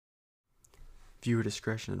Viewer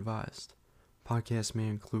discretion advised. Podcasts may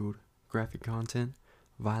include graphic content,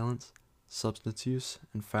 violence, substance use,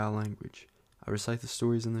 and foul language. I recite the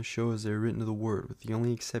stories in this show as they are written to the word, with the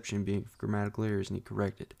only exception being if grammatical errors need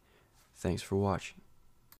corrected. Thanks for watching.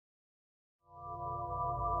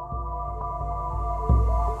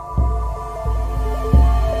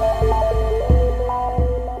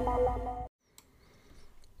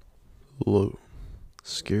 Hello.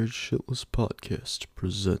 Scared Shitless Podcast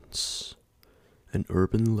presents an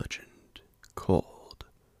urban legend called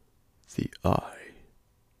The Eye.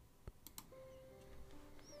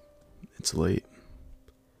 It's late.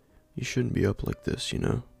 You shouldn't be up like this, you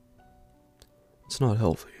know? It's not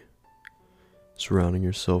healthy. Surrounding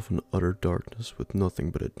yourself in utter darkness with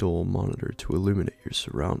nothing but a dull monitor to illuminate your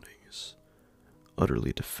surroundings.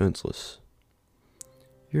 Utterly defenseless.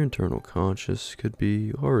 Your internal conscious could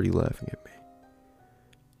be already laughing at me.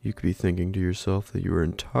 You could be thinking to yourself that you are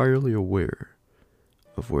entirely aware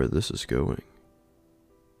of where this is going.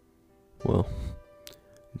 Well,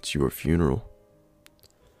 it's your funeral.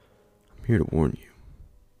 I'm here to warn you.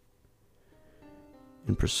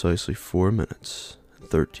 In precisely 4 minutes and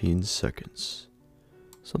 13 seconds,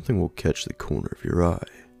 something will catch the corner of your eye.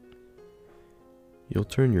 You'll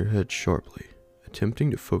turn your head sharply, attempting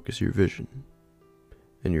to focus your vision,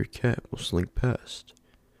 and your cat will slink past,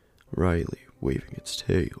 wryly waving its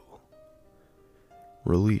tail.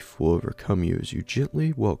 Relief will overcome you as you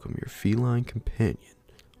gently welcome your feline companion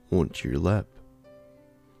onto your lap.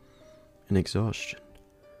 In exhaustion,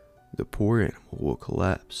 the poor animal will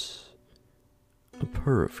collapse, a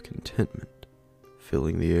purr of contentment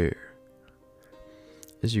filling the air.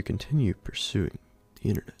 As you continue pursuing the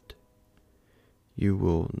internet, you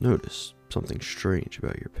will notice something strange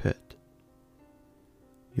about your pet.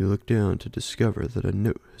 You look down to discover that a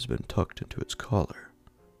note has been tucked into its collar.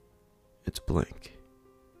 It's blank.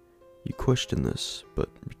 You question this, but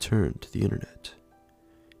return to the internet.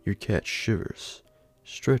 Your cat shivers,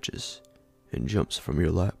 stretches, and jumps from your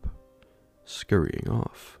lap, scurrying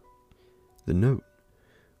off. The note,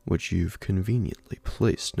 which you've conveniently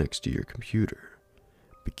placed next to your computer,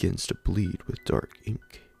 begins to bleed with dark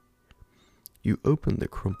ink. You open the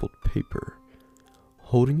crumpled paper,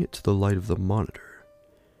 holding it to the light of the monitor.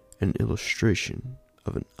 An illustration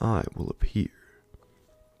of an eye will appear.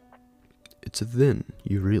 It's then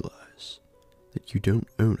you realize that you don't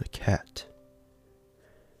own a cat.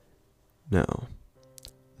 Now,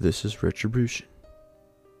 this is retribution.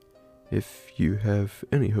 If you have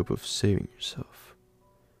any hope of saving yourself,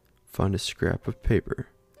 find a scrap of paper,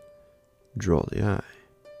 draw the eye,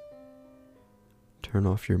 turn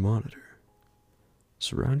off your monitor,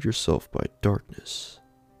 surround yourself by darkness.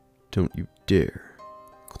 Don't you dare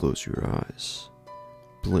close your eyes,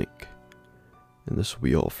 blink, and this will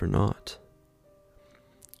be all for naught.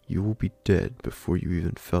 You will be dead before you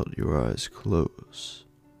even felt your eyes close.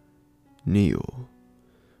 Kneel,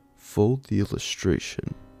 fold the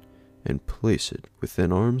illustration, and place it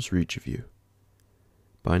within arm's reach of you.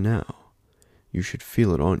 By now, you should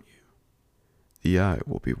feel it on you. The eye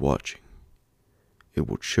will be watching. It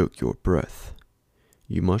will choke your breath.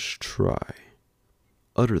 You must try.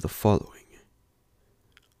 Utter the following.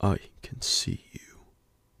 I can see you.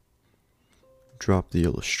 Drop the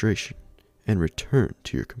illustration and return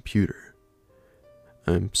to your computer.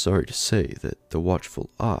 I'm sorry to say that the watchful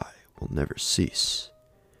eye will never cease.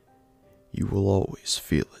 You will always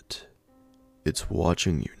feel it. It's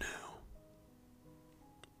watching you now.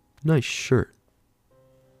 Nice shirt.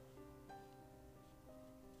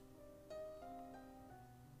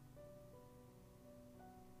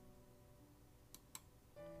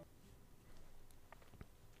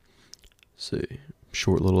 See,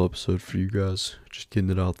 short little episode for you guys, just getting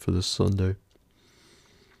it out for this Sunday.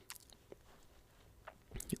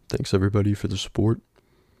 Thanks everybody for the support.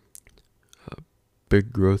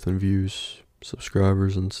 Big growth in views,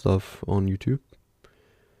 subscribers and stuff on YouTube.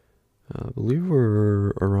 I believe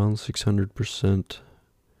we're around 600%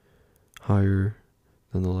 higher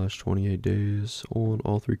than the last 28 days on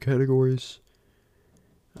all 3 categories.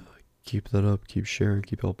 Keep that up, keep sharing,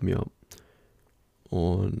 keep helping me out.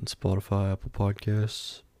 On Spotify, Apple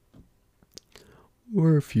Podcasts.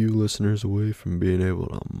 We're a few listeners away from being able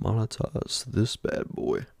to monetize this bad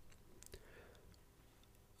boy.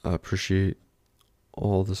 I appreciate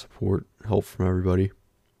all the support, help from everybody.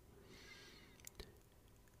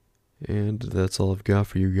 And that's all I've got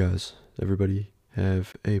for you guys. Everybody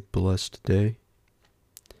have a blessed day.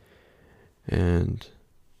 And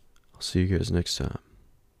I'll see you guys next time.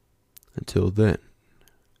 Until then,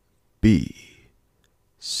 be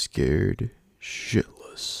scared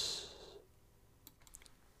shitless.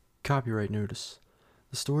 Copyright notice.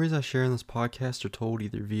 The stories I share in this podcast are told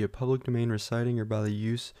either via public domain reciting or by the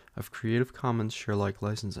use of Creative Commons share-alike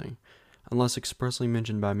licensing. Unless expressly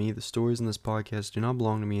mentioned by me, the stories in this podcast do not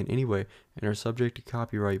belong to me in any way and are subject to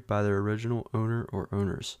copyright by their original owner or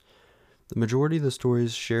owners. The majority of the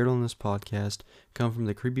stories shared on this podcast come from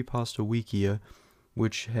the Creepypasta Wikia,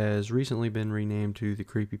 which has recently been renamed to the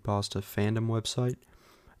Creepypasta Fandom website,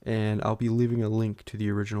 and I'll be leaving a link to the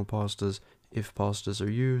original pastas, if pastas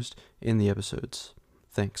are used, in the episodes.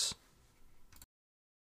 Thanks.